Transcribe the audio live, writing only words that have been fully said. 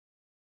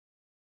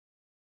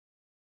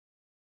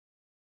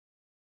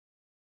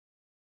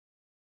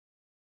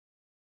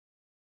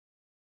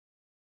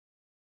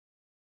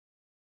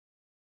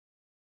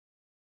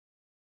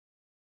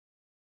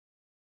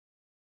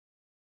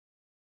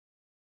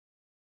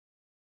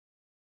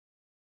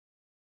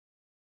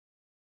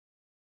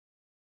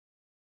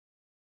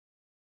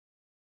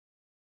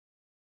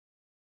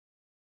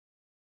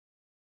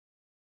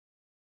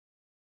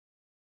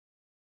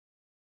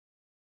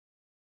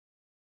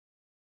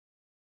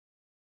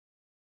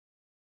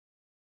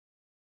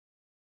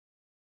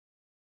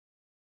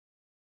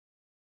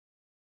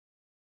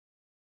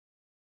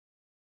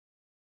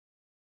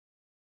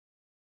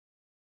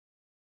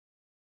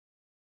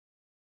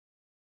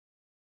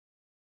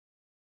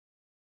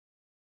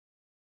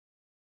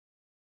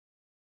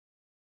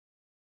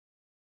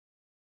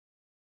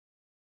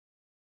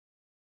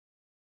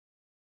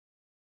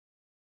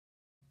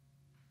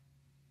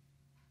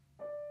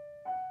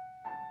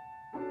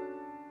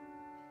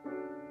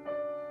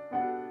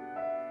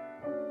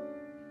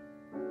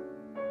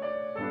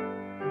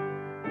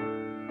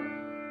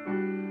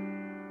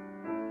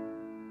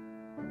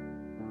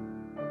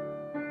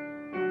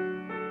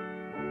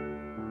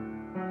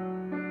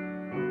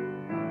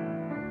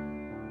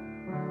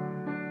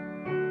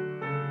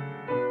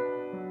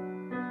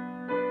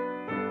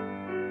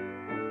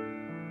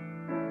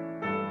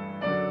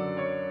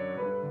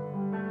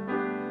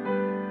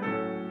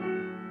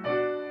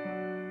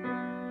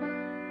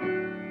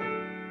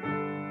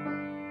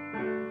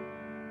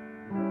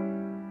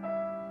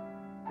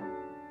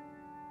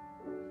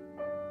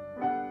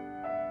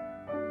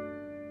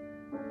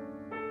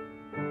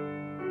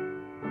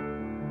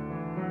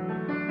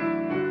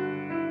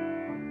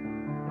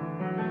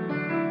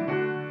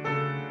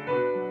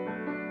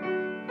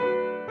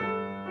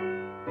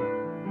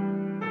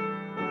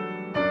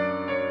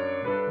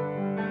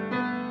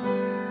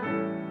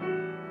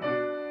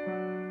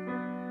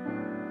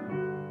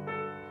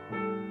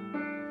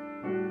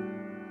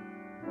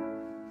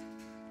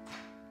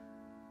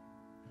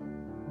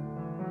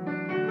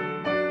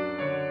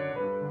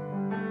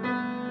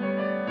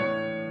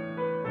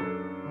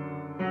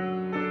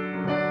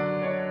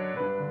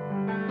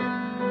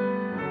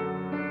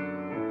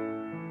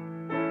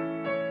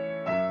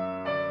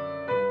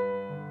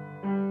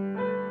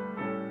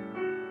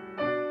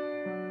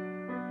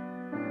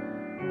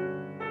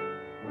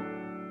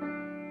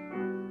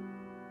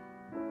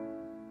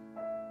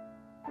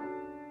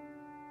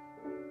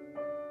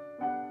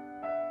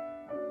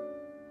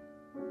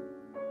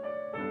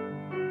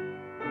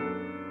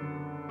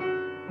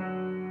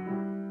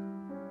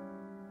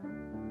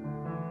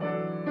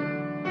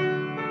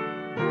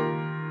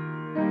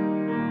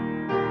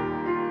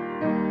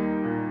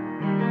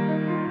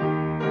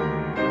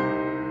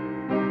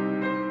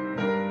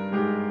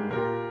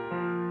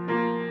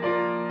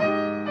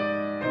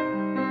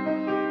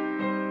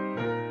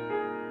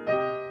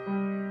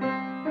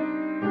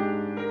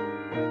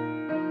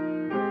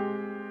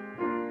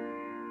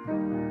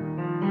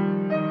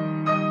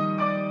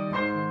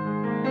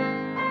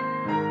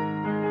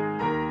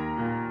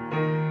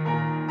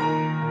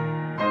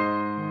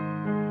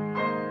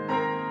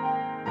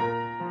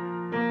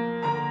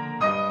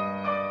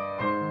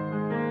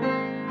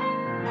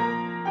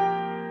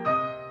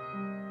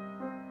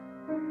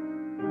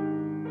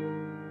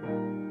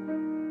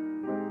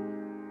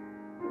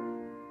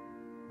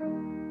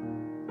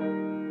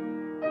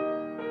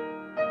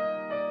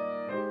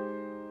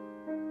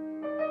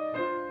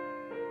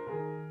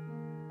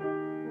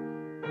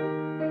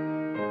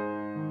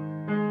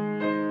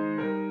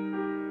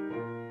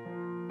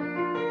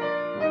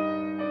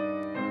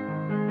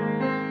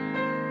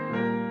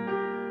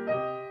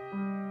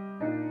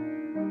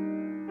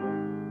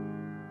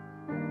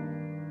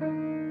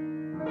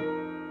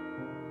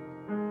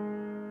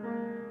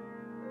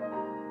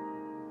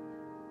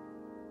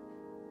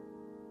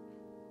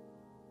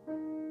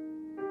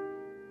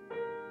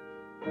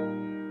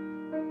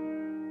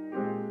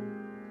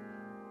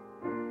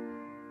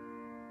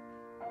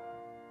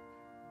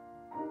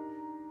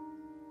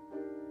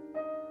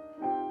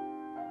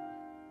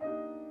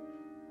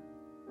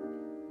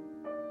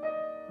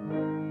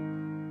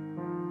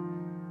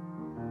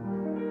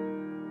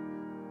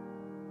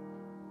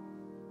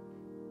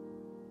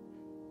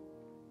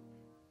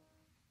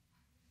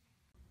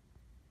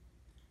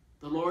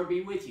The Lord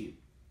be with you.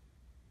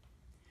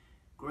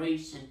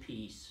 Grace and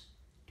peace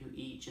to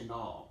each and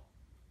all.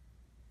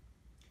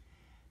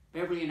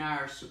 Beverly and I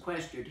are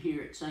sequestered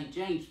here at St.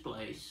 James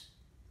Place,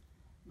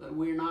 but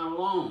we're not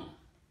alone.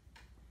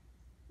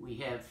 We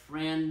have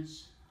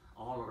friends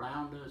all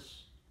around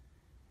us.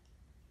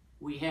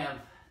 We have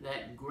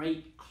that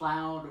great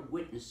cloud of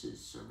witnesses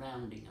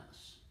surrounding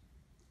us.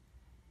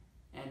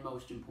 And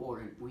most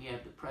important, we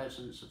have the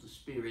presence of the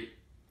Spirit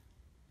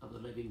of the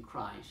living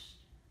Christ,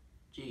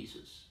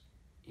 Jesus,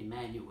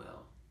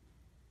 Emmanuel,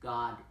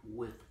 God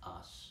with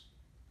us.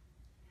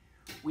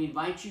 We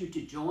invite you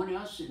to join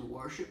us in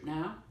worship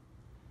now,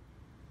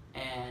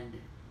 and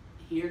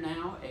hear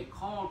now a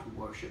call to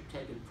worship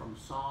taken from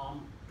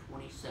Psalm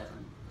 27,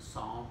 a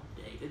Psalm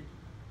of David.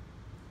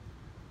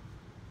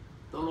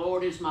 The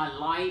Lord is my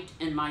light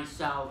and my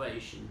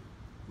salvation.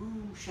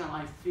 Whom shall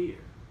I fear?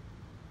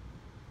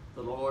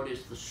 The Lord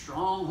is the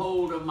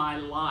stronghold of my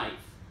life.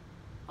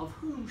 Of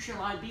whom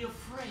shall I be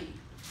afraid?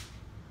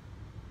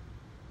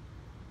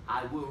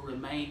 I will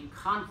remain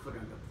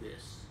confident of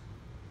this.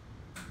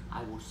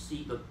 I will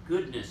see the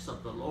goodness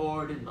of the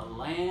Lord in the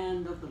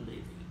land of the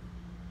living.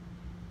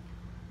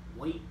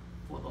 Wait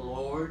for the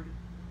Lord.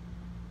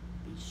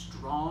 Be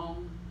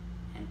strong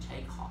and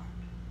take heart.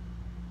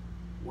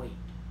 Wait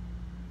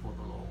for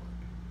the Lord.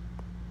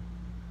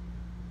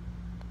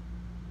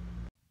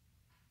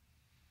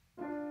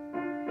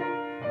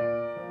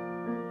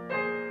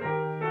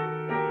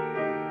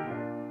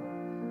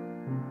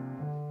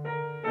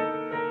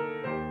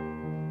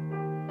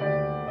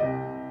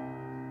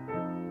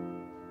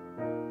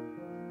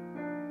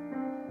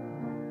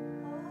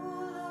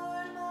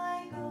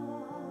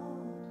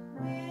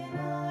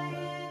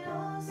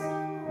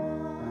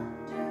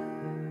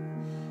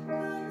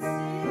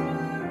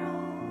 Consider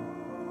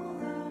all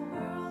the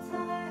worlds I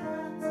have.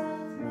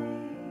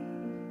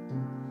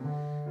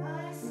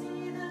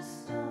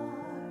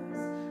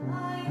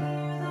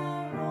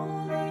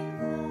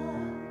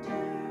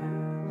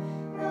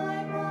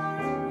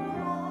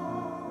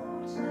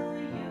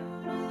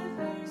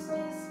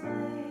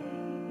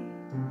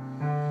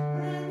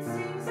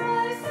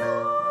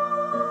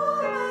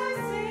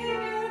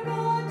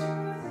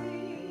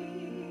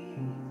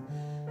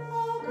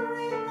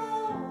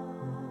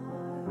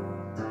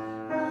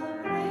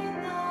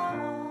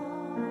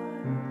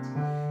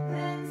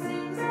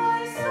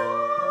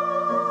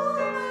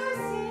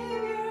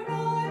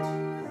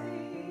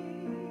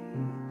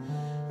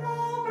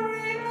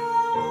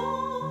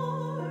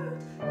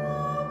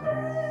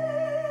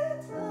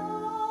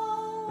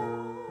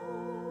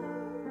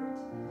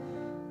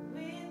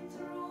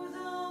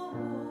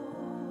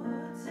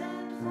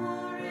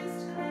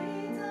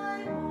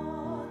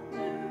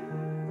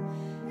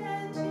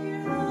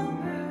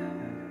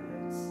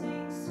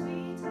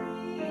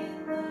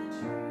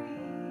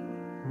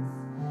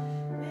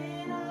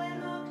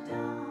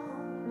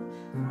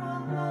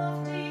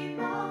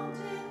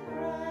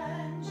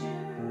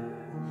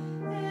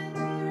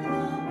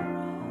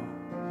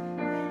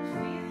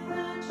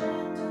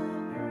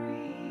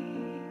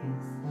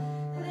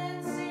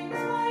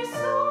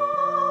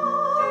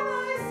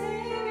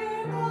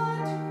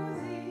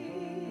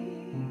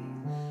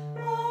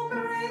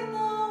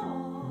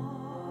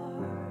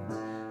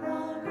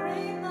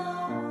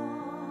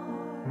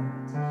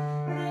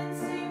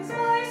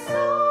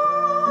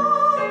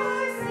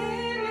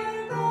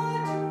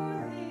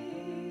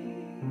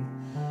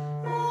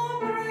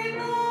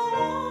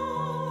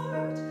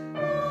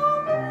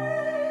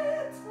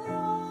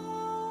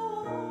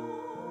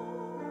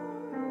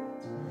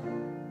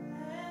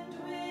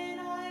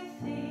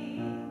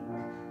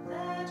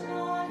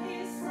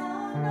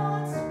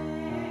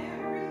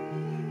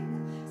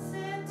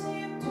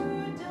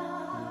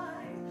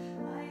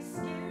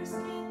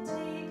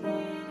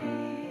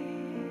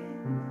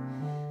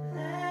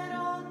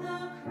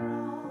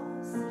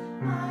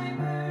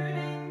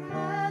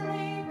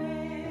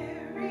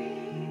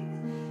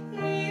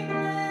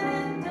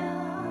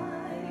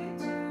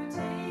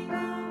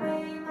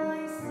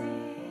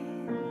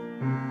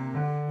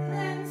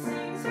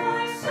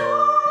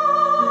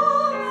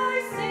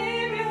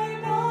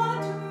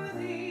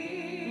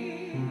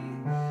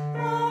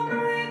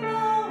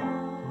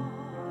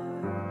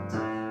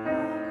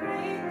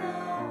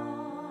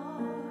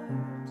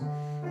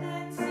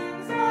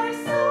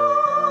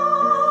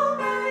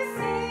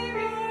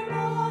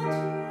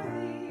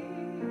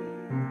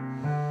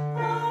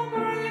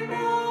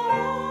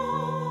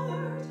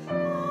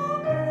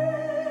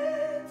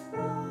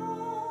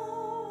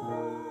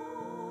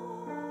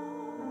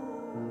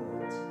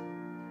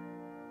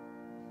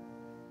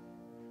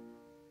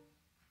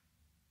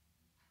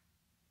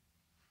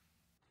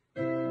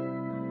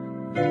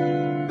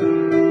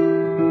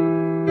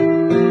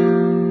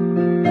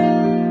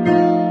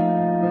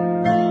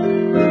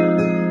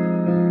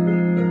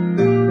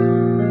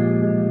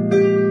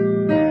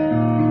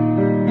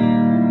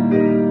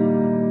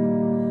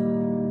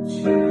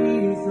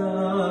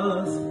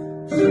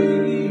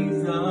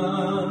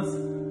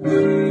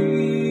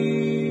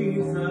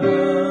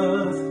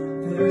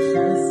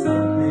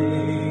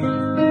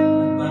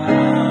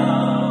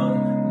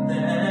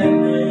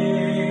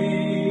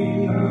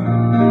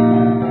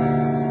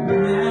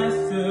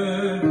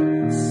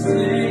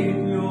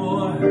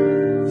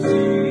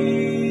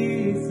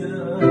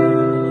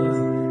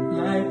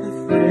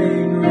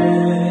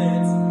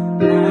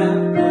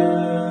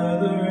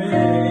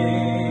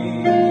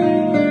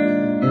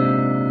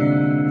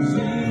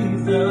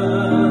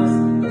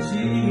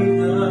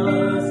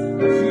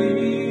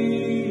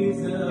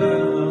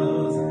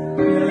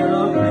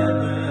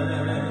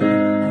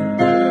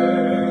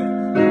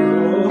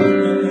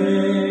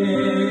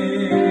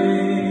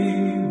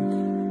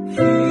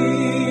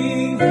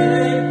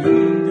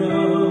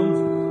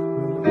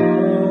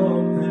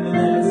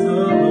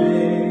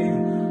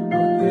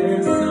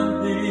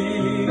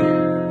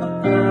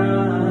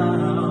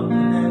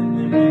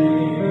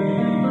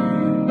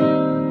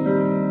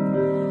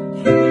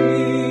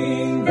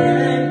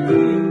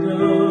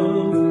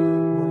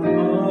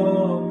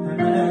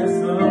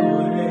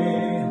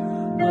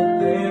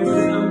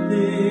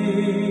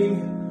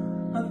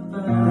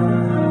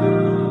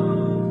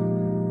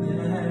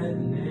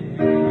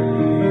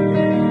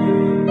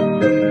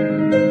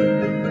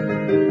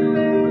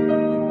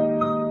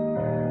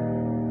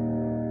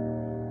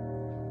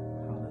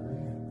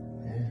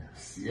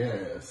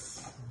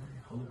 Yes.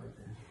 Hold it right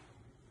there.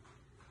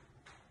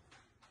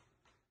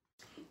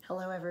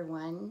 Hello,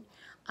 everyone.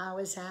 I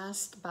was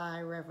asked by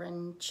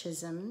Reverend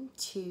Chisholm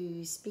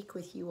to speak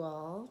with you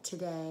all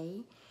today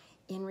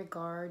in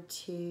regard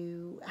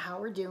to how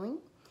we're doing,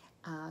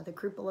 the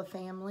Kruppala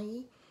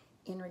family,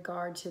 in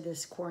regard to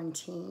this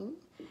quarantine.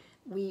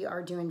 We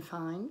are doing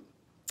fine.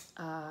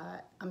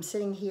 I'm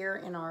sitting here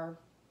in our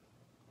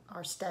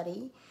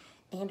study.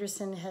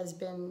 Anderson has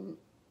been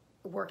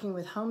working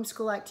with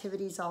homeschool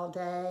activities all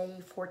day.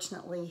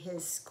 Fortunately,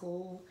 his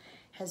school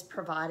has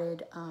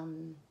provided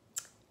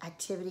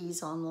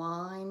activities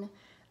online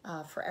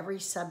for every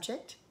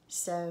subject,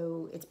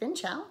 so it's been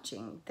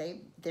challenging.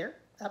 They're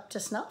up to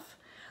snuff.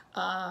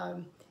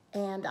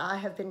 And I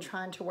have been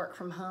trying to work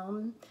from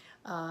home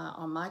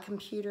on my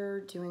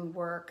computer, doing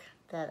work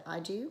that I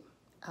do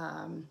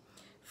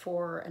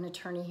for an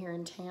attorney here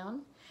in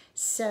town.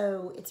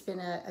 So it's been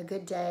a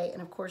good day.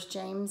 And of course,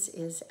 James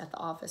is at the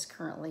office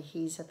currently.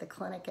 He's at the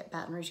clinic at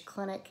Baton Rouge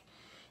Clinic,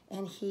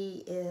 and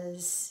he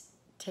is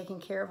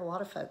taking care of a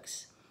lot of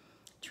folks,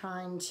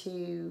 trying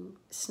to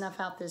snuff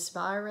out this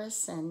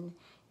virus and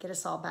get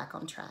us all back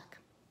on track.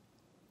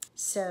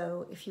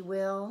 So if you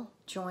will,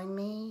 join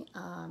me.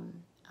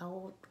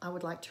 I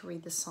would like to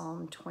read the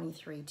Psalm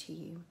 23 to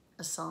you,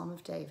 a Psalm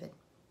of David.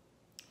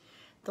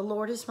 The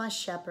Lord is my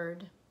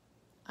shepherd,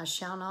 I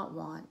shall not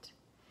want.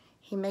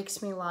 He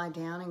makes me lie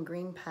down in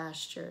green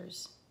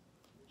pastures.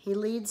 He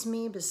leads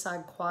me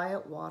beside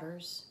quiet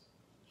waters.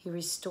 He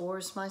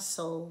restores my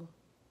soul.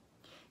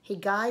 He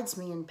guides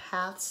me in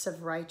paths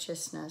of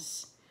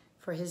righteousness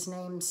for his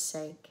name's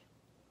sake.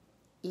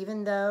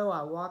 Even though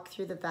I walk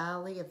through the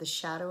valley of the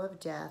shadow of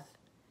death,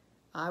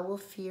 I will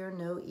fear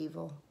no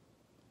evil,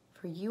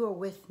 for you are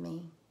with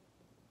me.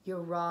 Your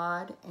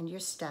rod and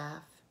your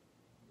staff,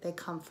 they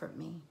comfort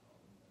me.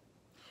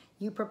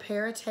 You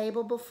prepare a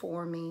table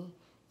before me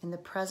in the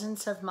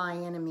presence of my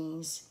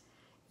enemies.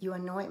 You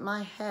anoint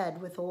my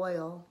head with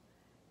oil.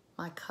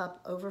 My cup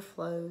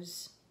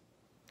overflows.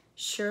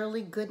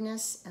 Surely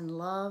goodness and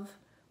love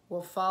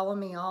will follow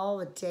me all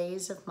the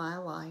days of my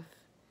life,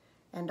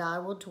 and I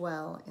will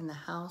dwell in the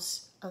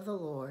house of the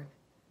Lord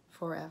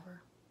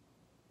forever.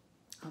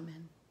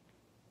 Amen.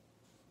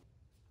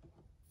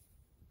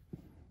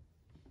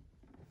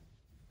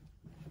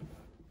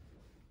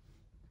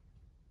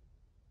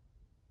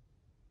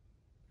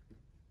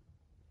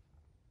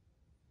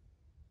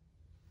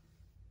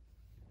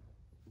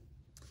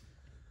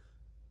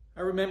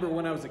 I remember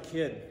when I was a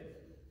kid,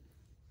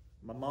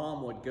 my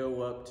mom would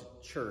go up to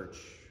church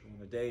on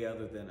a day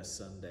other than a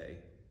Sunday.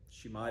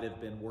 She might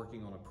have been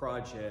working on a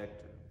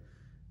project, or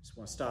just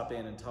want to stop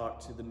in and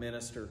talk to the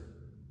minister.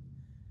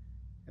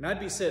 And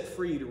I'd be set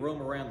free to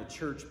roam around the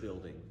church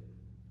building.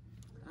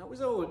 I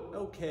was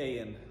okay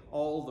in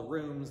all the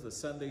rooms, the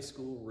Sunday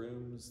school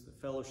rooms, the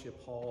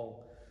fellowship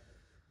hall.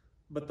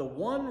 But the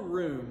one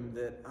room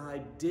that I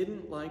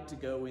didn't like to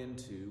go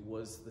into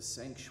was the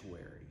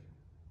sanctuary.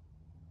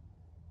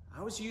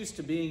 I was used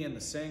to being in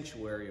the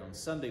sanctuary on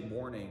Sunday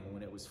morning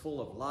when it was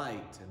full of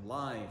light and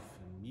life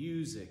and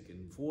music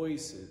and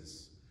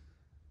voices.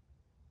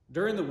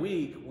 During the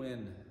week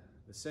when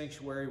the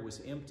sanctuary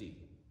was empty,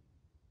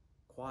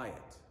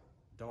 quiet,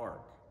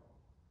 dark,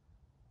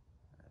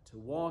 to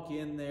walk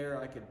in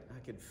there, I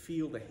could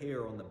feel the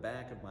hair on the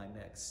back of my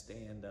neck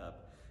stand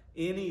up.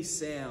 Any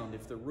sound,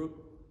 if the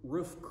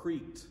roof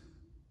creaked,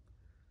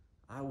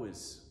 I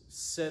was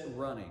set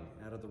running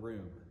out of the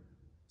room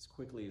as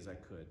quickly as I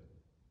could.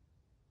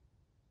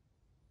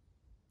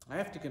 I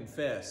have to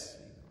confess,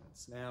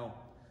 it's now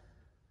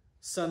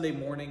Sunday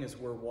morning as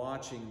we're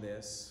watching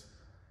this,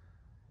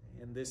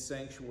 and this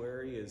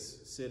sanctuary is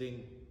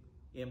sitting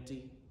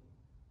empty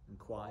and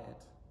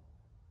quiet.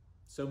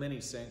 So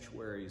many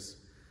sanctuaries,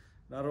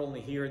 not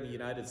only here in the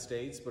United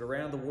States, but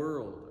around the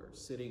world, are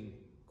sitting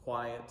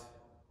quiet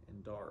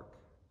and dark.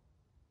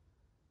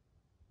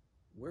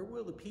 Where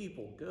will the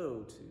people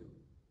go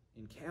to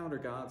encounter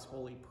God's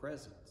holy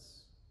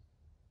presence?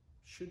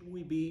 Should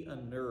we be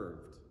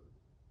unnerved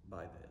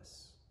by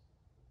this?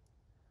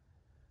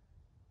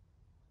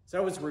 So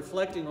I was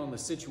reflecting on the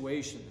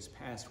situation this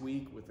past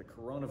week with the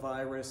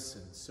coronavirus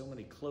and so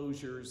many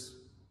closures.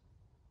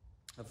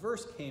 A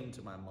verse came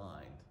to my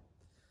mind.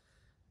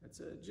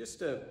 It's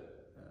just a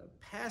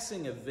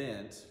passing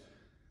event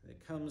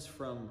that comes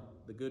from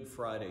the Good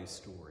Friday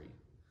story.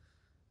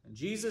 And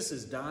Jesus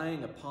is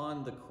dying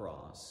upon the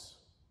cross.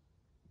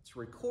 It's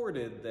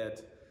recorded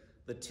that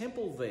the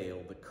temple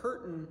veil, the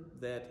curtain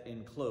that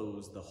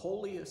enclosed the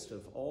holiest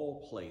of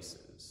all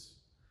places,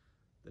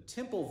 the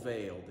temple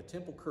veil, the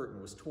temple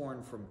curtain was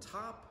torn from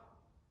top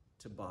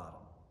to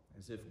bottom,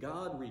 as if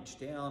God reached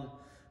down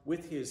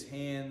with his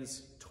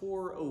hands,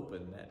 tore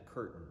open that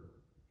curtain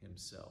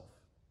himself.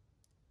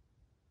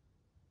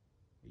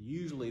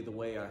 Usually the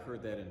way I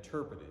heard that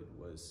interpreted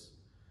was,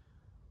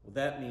 well,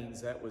 that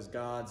means that was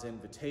God's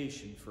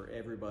invitation for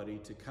everybody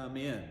to come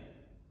in.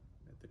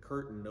 The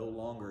curtain no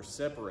longer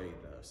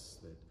separated us,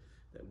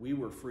 that we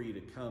were free to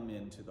come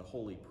into the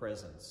holy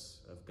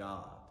presence of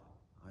God.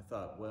 I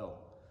thought, well,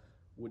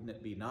 wouldn't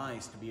it be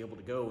nice to be able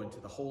to go into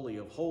the Holy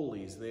of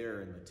Holies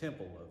there in the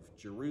Temple of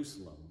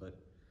Jerusalem? But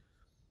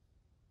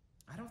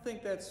I don't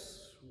think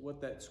that's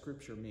what that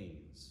scripture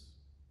means.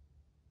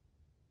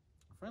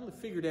 I finally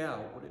figured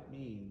out what it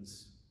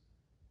means.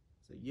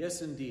 That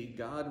yes, indeed,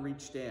 God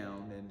reached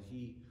down and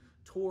he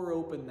tore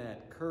open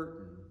that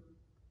curtain.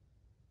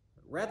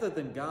 But rather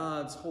than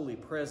God's holy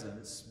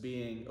presence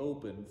being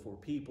open for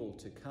people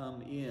to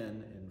come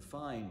in and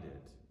find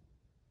it,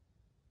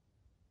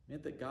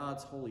 meant that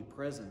God's holy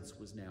presence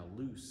was now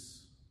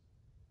loose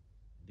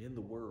and in the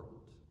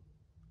world.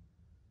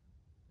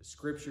 The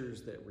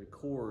scriptures that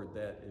record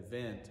that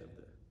event of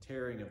the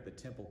tearing of the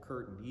temple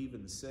curtain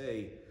even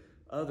say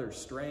other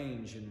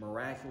strange and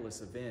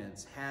miraculous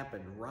events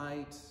happened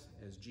right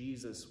as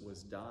Jesus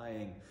was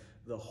dying.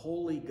 The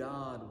holy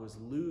God was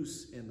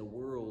loose in the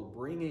world,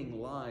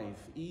 bringing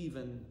life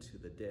even to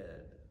the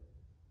dead.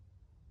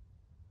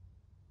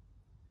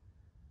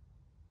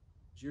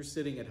 As you're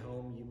sitting at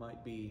home, you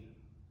might be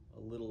a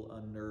little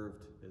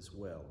unnerved as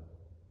well.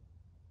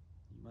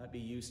 You might be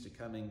used to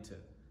coming to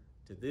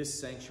this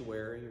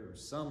sanctuary or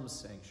some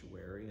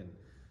sanctuary and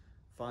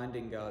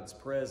finding God's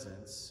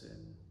presence.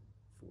 And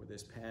for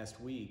this past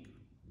week,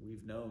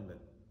 we've known that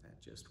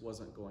that just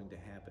wasn't going to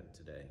happen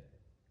today.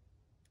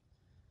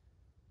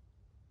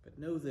 But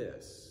know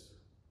this: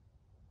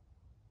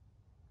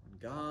 when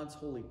God's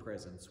holy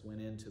presence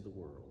went into the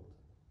world,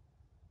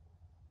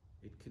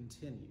 it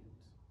continued.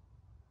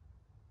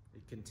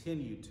 It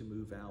continued to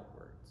move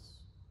outwards.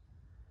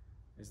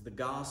 As the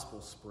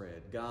gospel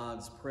spread,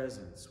 God's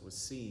presence was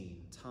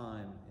seen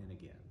time and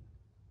again.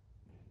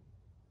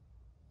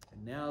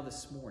 And now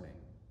this morning,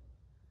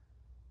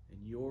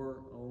 in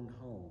your own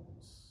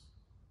homes,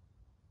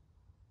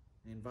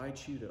 I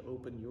invite you to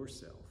open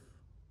yourself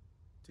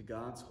to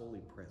God's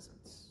holy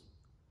presence,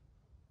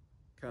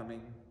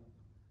 coming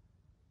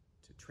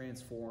to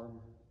transform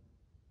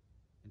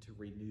and to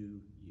renew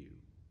you.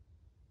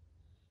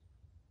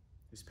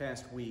 This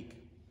past week,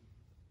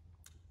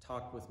 I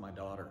talked with my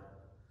daughter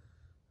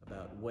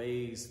about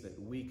ways that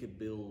we could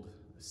build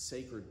a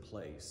sacred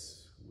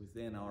place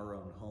within our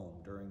own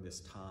home during this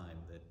time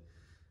that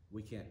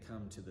we can't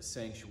come to the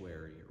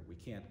sanctuary or we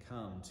can't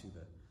come to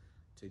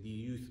the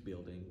youth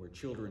building where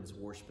Children's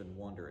Worship and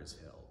Wonder is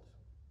held.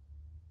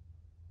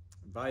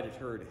 Invited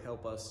her to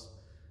help us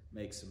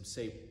make some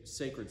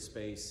sacred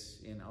space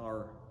in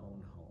our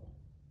own home.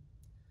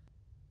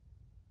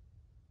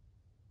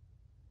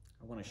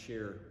 I want to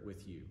share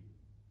with you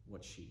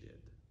what she did.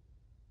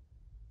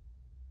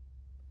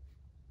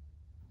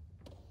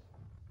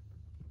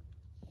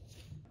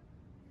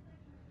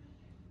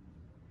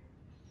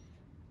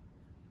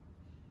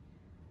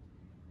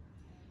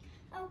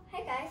 Oh,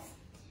 hey guys.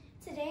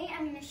 Today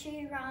I'm going to show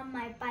you around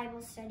my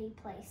Bible study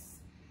place.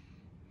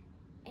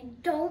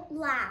 And don't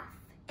laugh,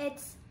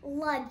 it's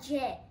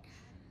legit.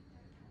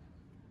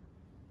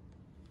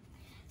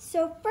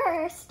 So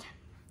first,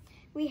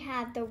 we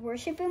have the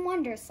Worship and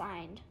Wonder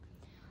sign.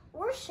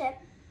 Worship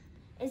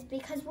is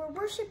because we're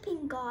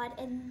worshiping God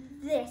in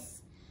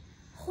this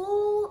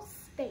whole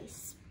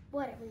space,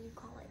 whatever you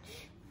call it.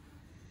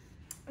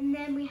 And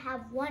then we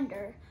have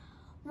wonder,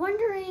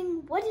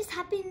 wondering what is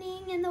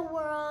happening in the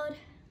world.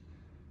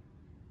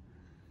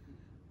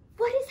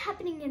 What is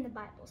happening in the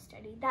Bible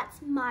study?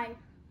 That's my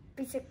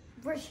basic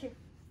worship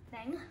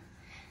thing.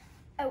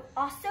 Oh,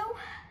 also,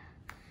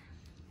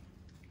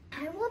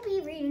 I will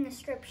be reading a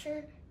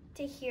scripture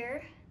to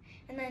here,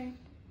 and then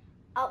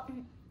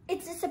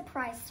it's a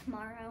surprise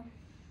tomorrow.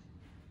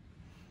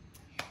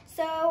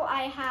 So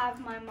I have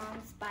my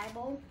mom's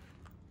Bible.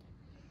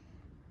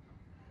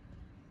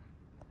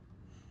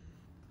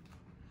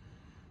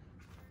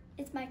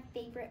 It's my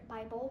favorite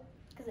Bible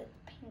because it's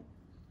pink.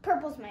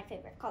 Purple's my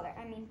favorite color,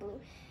 I mean blue.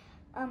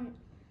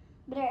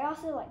 But I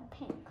also like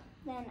pink.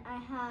 Then I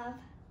have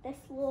this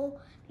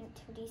little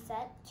nativity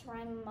set to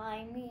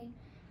remind me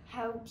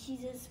how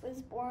Jesus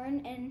was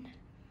born and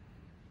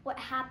what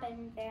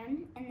happened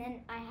then. And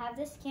then I have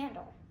this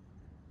candle.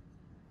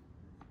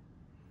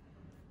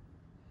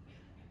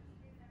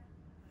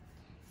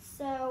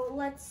 So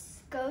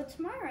let's go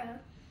tomorrow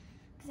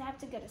because I have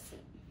to go to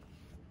sleep.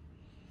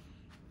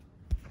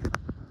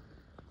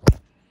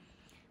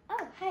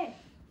 Oh, hey.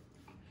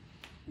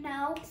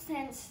 Now,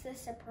 since the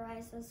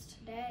surprise is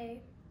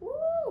today,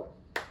 woo!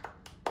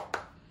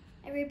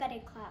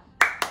 Everybody clap.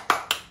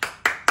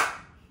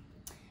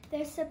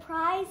 The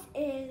surprise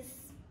is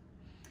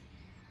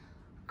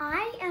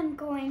I am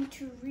going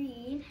to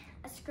read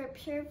a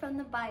scripture from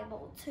the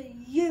Bible to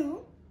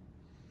you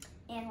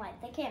and light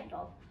the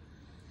candle.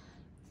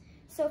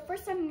 So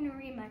first I'm going to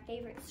read my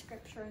favorite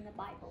scripture in the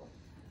Bible.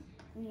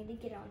 I need to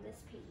get on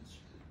this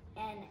page.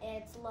 And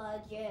it's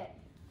legit.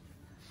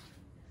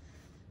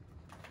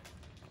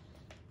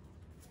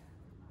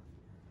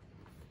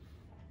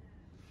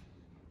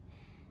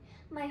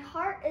 My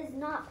heart is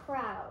not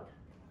proud,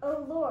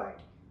 O Lord.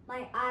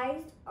 My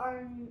eyes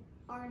are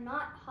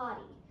not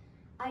haughty.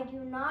 I do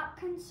not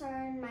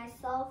concern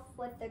myself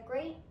with the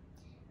great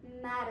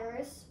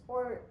matters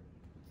or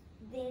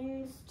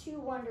things too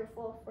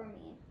wonderful for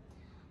me.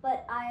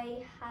 but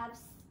I have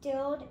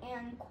stilled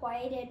and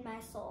quieted my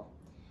soul.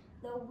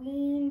 The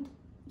weaned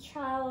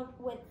child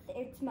with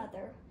its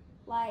mother,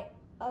 like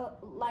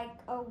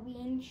a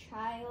weaned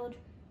child,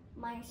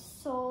 my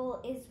soul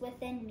is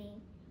within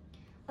me.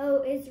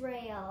 O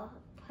Israel,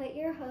 put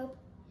your hope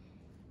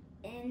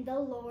in the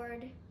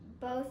Lord,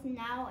 both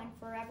now and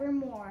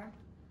forevermore.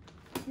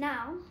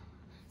 Now,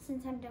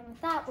 since I'm done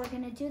with that, we're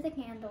gonna do the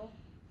candle.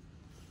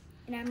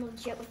 And I'm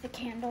legit with the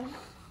candle.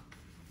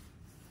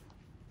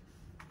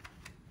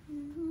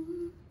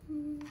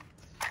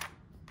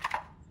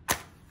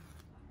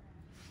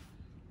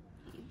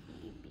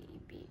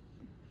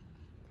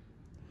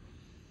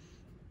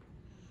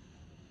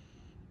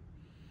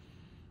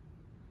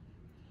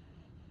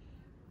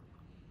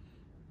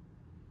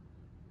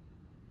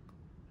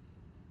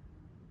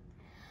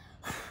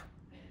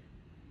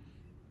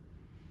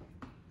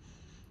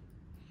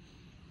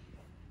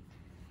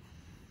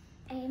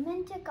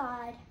 Amen to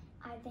God.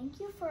 I thank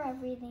you for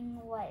everything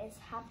what is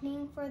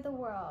happening for the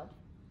world.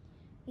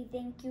 We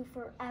thank you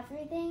for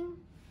everything.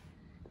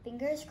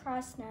 Fingers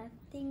crossed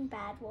nothing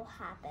bad will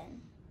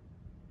happen.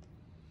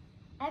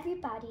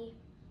 Everybody,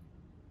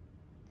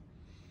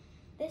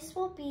 this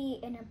will be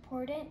an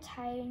important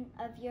time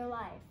of your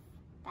life.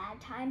 Bad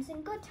times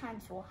and good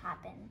times will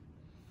happen.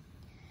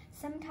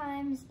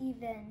 Sometimes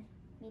even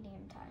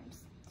medium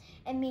times.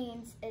 It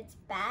means it's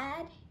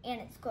bad and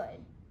it's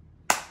good.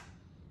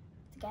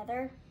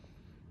 Together,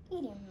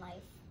 medium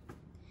life.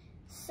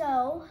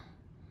 So,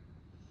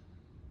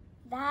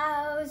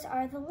 those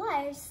are the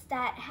lives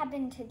that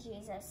happened to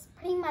Jesus.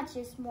 Pretty much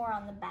is more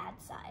on the bad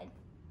side.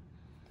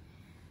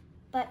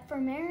 But for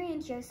Mary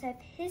and Joseph,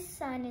 his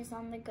son is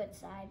on the good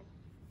side.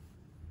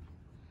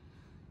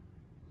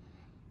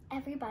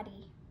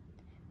 Everybody,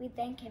 we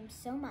thank him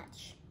so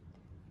much.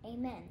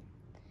 Amen.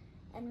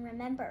 And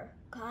remember,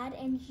 God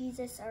and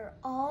Jesus are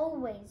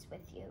always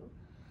with you,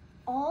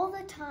 all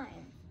the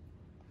time.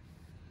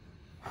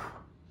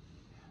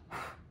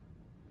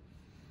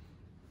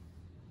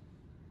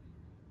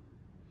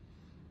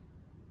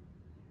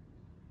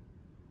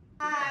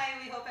 Hi,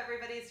 we hope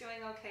everybody's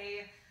doing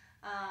okay.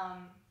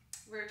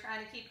 We're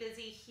trying to keep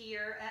busy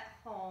here at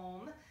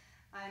home.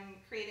 I'm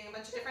creating a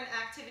bunch of different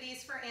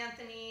activities for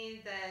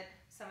Anthony that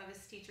some of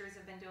his teachers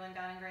have been doing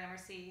down in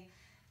Gramercy.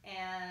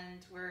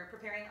 And we're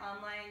preparing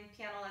online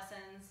piano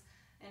lessons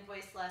and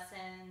voice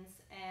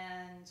lessons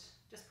and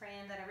just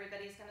praying that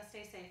everybody's going to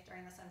stay safe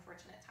during this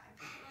unfortunate time.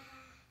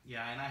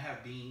 Yeah, and I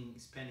have been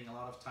spending a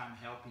lot of time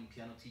helping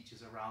piano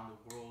teachers around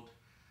the world.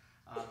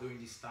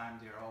 During this time,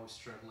 they're always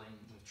struggling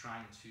with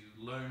trying to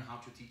learn how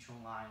to teach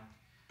online.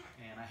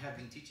 And I have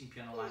been teaching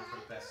piano online for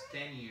the past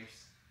 10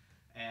 years.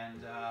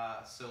 And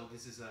so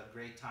this is a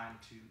great time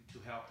to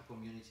help the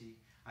community.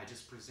 I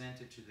just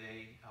presented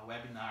today a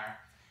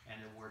webinar, and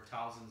there were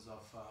thousands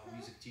of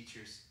music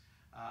teachers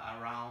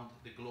around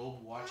the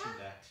globe watching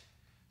that.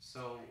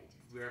 So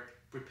we're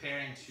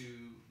preparing to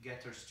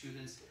get our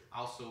students,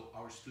 also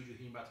our studio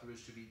here in Baton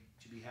Rouge, to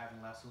be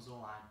having lessons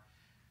online.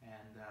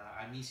 And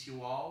I miss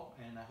you all,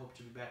 and I hope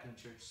to be back in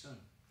church soon.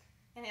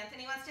 And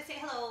Anthony wants to say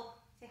hello.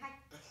 Say hi.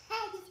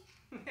 Hi.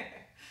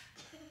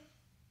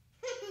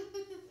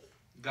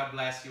 God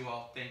bless you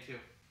all. Thank you.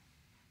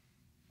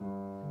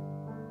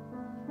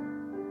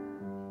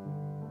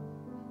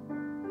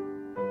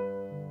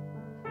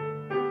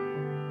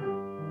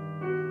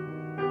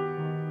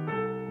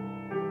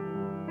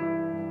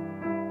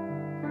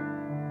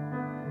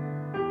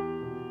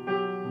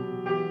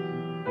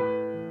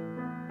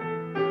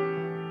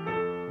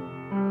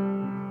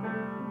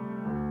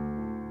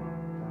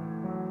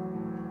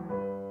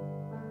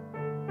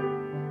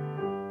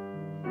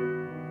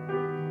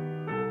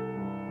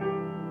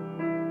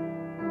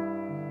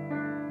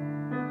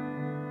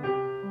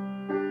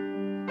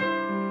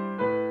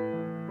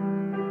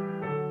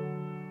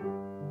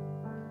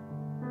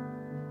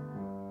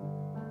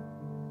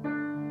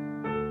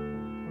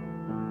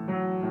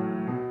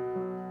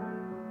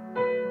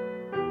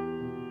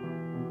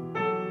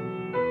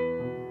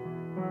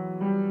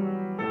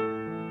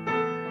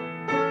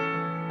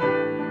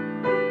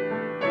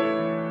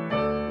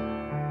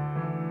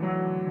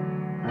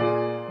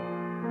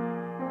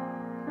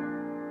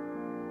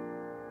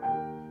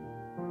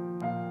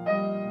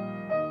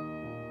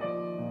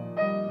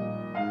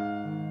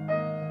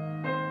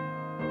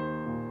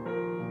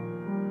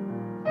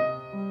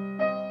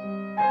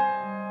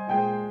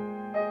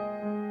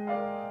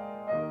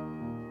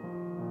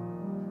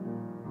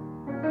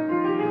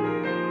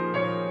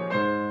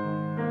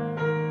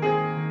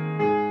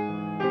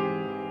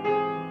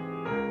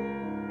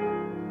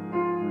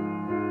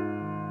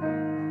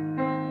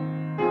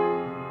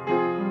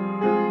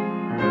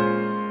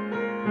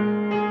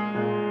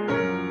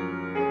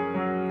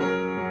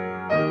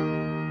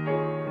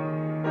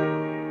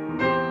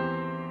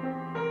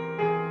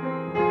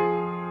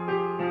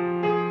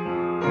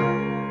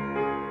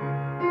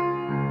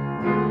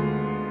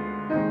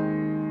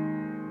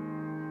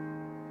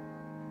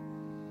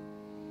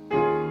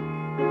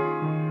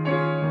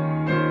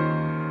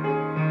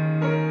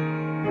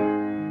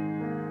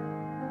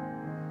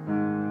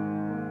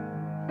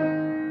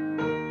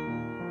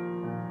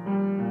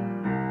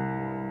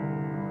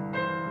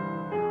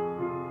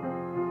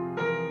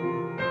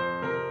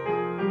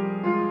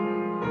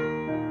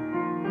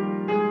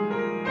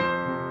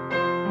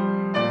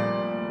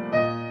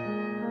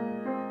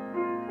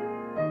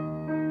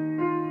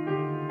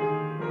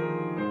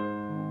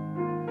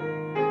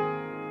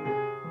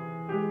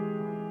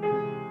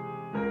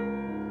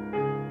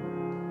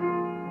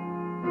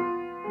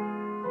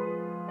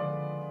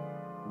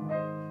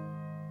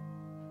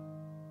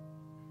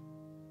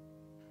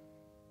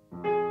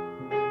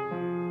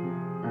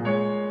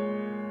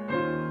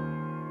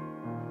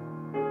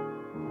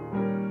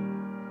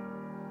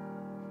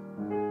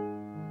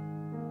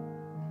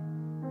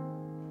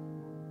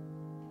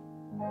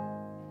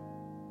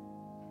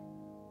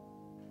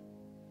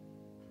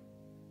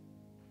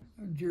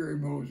 I'm Jerry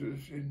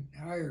Moses, and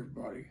hi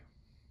everybody.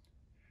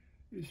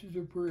 This is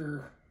a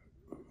prayer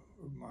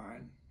of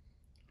mine.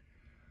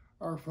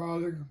 Our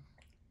Father,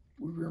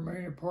 we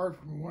remain apart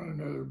from one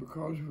another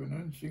because of an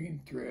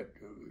unseen threat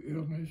of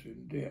illness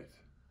and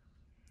death.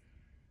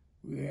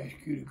 We ask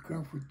you to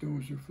comfort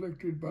those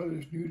afflicted by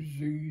this new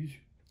disease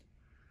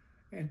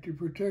and to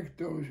protect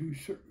those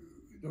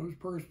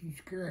persons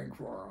caring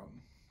for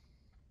them.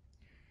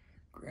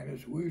 Grant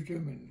us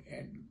wisdom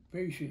and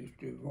patience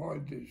to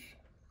avoid this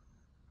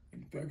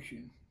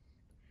infection.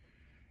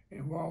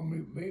 And while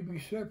we may be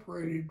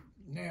separated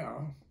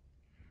now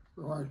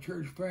from our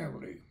church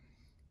family,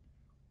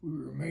 we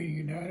remain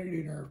united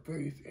in our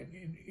faith and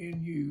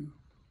in you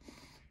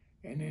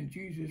and in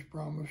Jesus'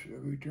 promise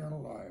of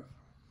eternal life.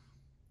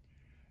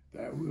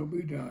 That will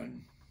be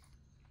done.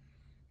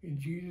 In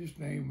Jesus'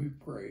 name we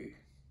pray.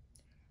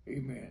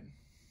 Amen.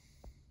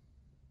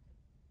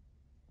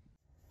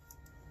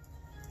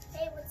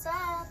 Hey, what's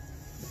up?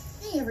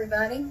 Hey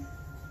everybody.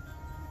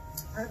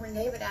 Reverend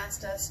David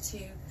asked us to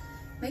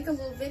make a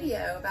little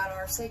video about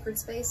our sacred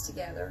space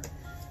together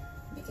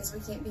because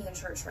we can't be in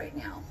church right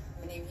now.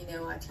 Many of you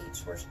know I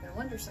teach Worship and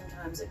Wonder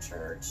sometimes at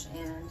church,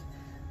 and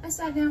I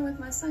sat down with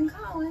my son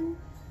Colin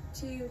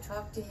to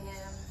talk to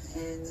him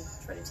and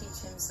try to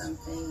teach him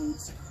something. And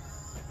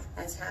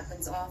as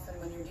happens often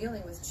when you're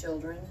dealing with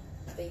children,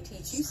 they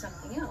teach you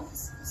something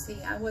else.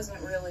 See, I wasn't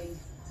really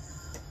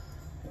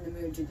in the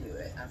mood to do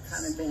it. I've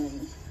kind of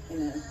been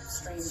in a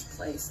strange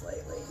place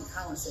lately. And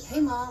Colin said, "Hey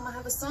Mom, I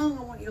have a song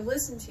I want you to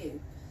listen to."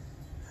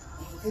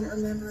 And he couldn't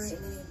remember it,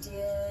 and then he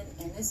did.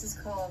 And this is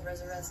called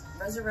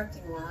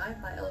Resurrecting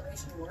Live by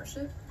Elevation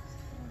Worship.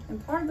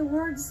 And part of the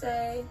words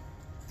say,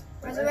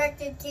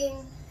 Resurrected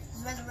King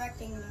is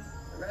resurrecting me.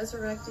 The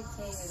resurrected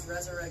King is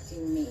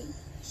resurrecting me.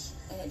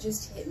 And it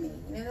just hit me.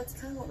 You know, that's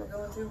kind of what we're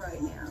going through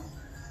right now.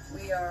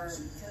 We are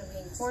kind of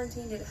being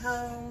quarantined at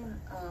home.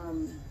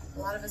 A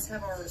lot of us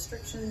have our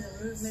restrictions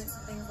and movements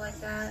and things like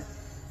that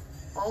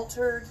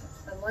altered.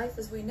 The life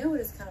as we know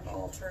it is kind of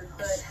altered,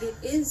 but it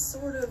is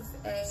sort of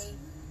a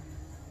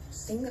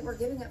thing that we're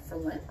giving up for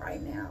Lent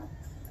right now.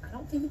 I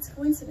don't think it's a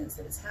coincidence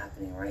that it's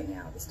happening right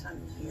now this time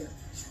of year.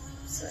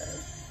 So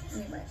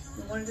anyway,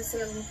 we wanted to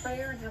say a little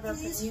prayer and have our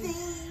communion.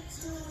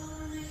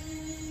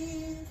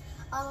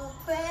 All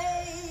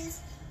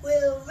praise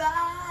will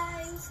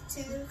rise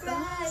to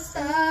Christ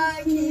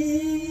our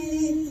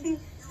King.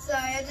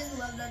 Sorry, I just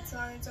love that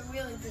song. It's a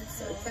really good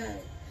song. Okay.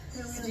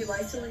 Would you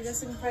like to lead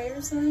us in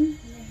prayer, son?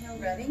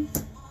 Ready?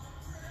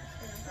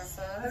 Our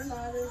Father,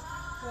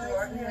 who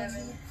art in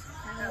heaven,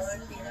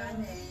 hallowed be thy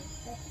name.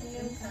 Thy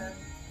kingdom come,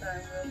 thy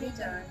will be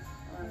done,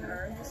 on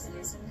earth as it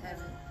is in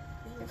heaven.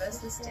 Give us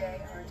this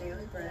day our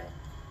daily bread,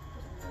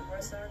 and forgive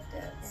us our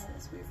debts,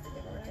 as we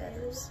forgive our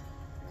debtors.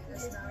 Lead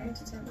us not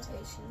into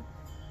temptation,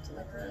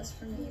 deliver us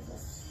from evil.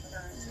 For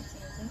thine is the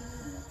kingdom,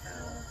 and the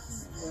power,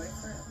 and the glory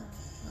forever.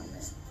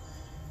 Amen.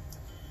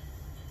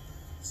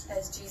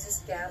 As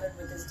Jesus gathered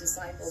with his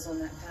disciples on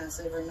that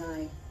Passover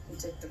night, he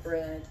took the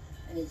bread,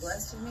 and he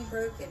blessed it, and he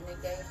broke it, and he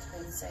gave to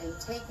them, saying,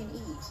 "Take and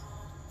eat.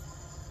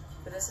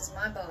 For this is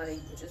my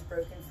body, which is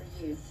broken for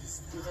you.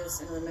 Do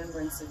this in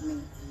remembrance of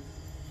me."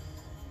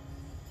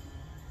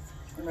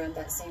 And around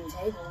that same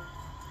table,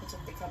 he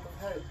took the cup of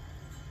hope.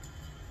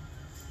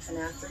 And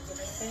after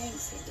giving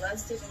thanks, he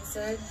blessed it and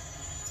said,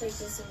 "Take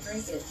this and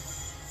drink it.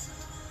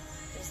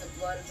 It is the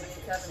blood of the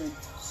new covenant,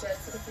 shed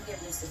for the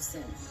forgiveness of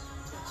sin.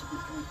 Each of you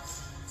drink."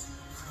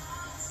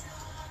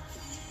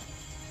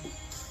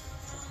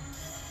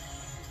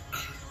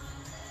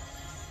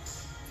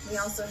 We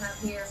also have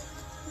here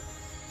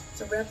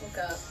a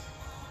replica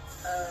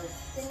of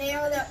the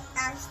nail that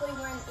actually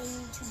went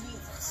into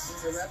Jesus.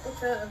 It's a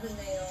replica of the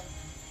nail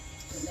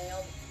that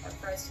nailed our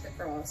Christ to the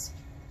cross.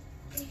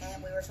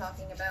 And we were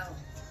talking about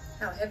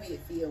how heavy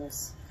it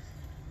feels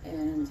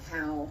and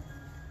how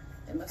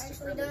it must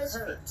have really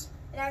hurt.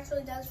 It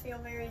actually does feel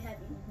very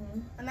heavy.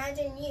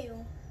 Imagine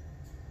you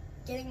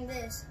getting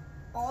this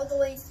all the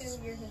way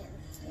through your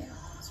hand. Yeah,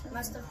 it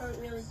must have hurt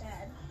really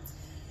bad.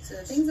 So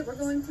the things that we're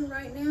going through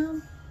right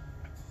now,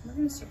 we're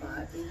going to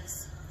survive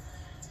these.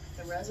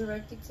 The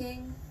resurrected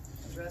King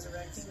is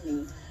resurrecting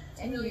me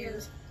and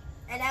you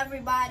and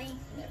everybody.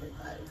 And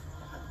everybody.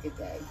 Have a good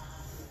day.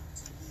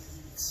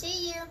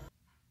 See you.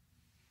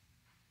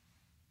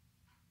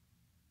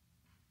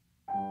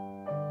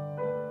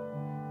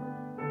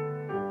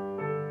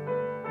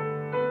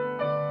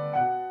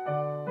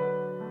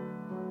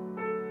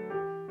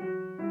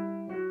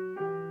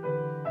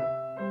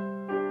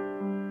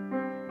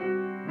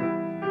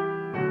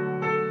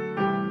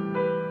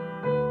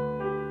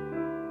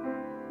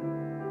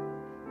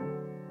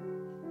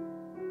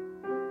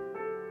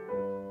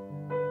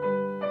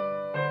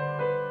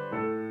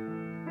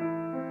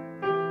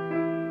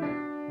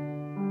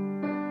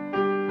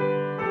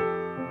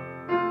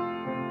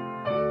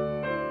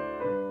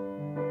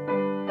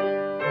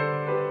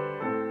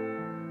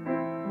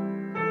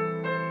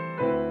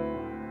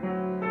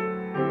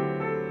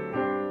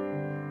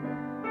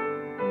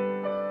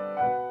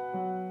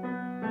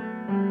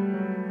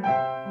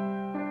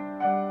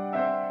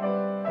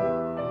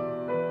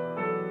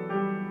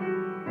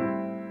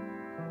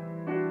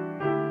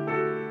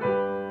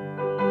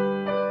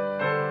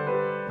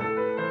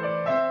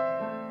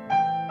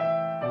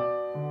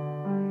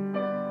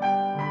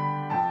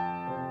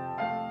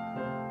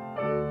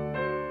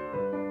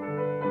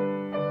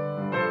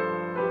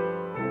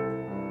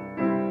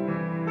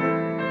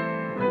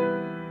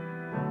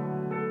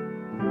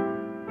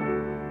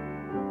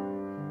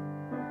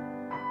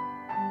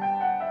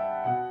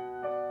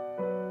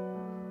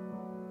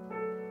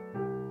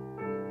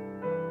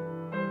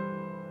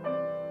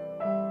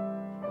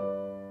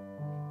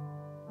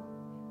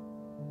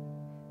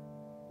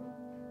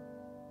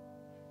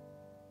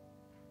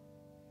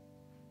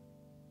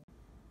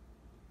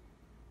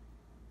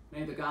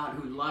 May the God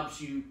who loves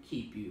you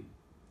keep you.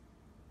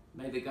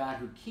 May the God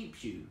who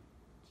keeps you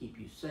keep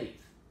you safe.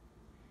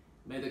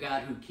 May the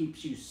God who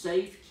keeps you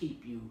safe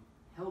keep you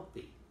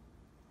healthy.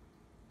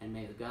 And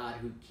may the God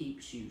who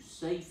keeps you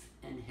safe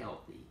and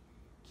healthy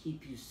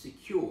keep you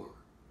secure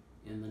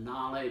in the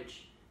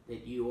knowledge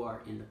that you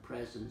are in the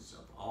presence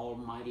of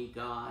Almighty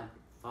God,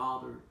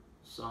 Father,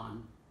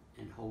 Son,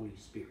 and Holy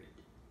Spirit,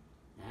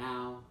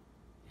 now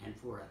and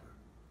forever.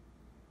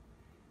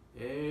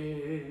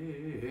 Amen.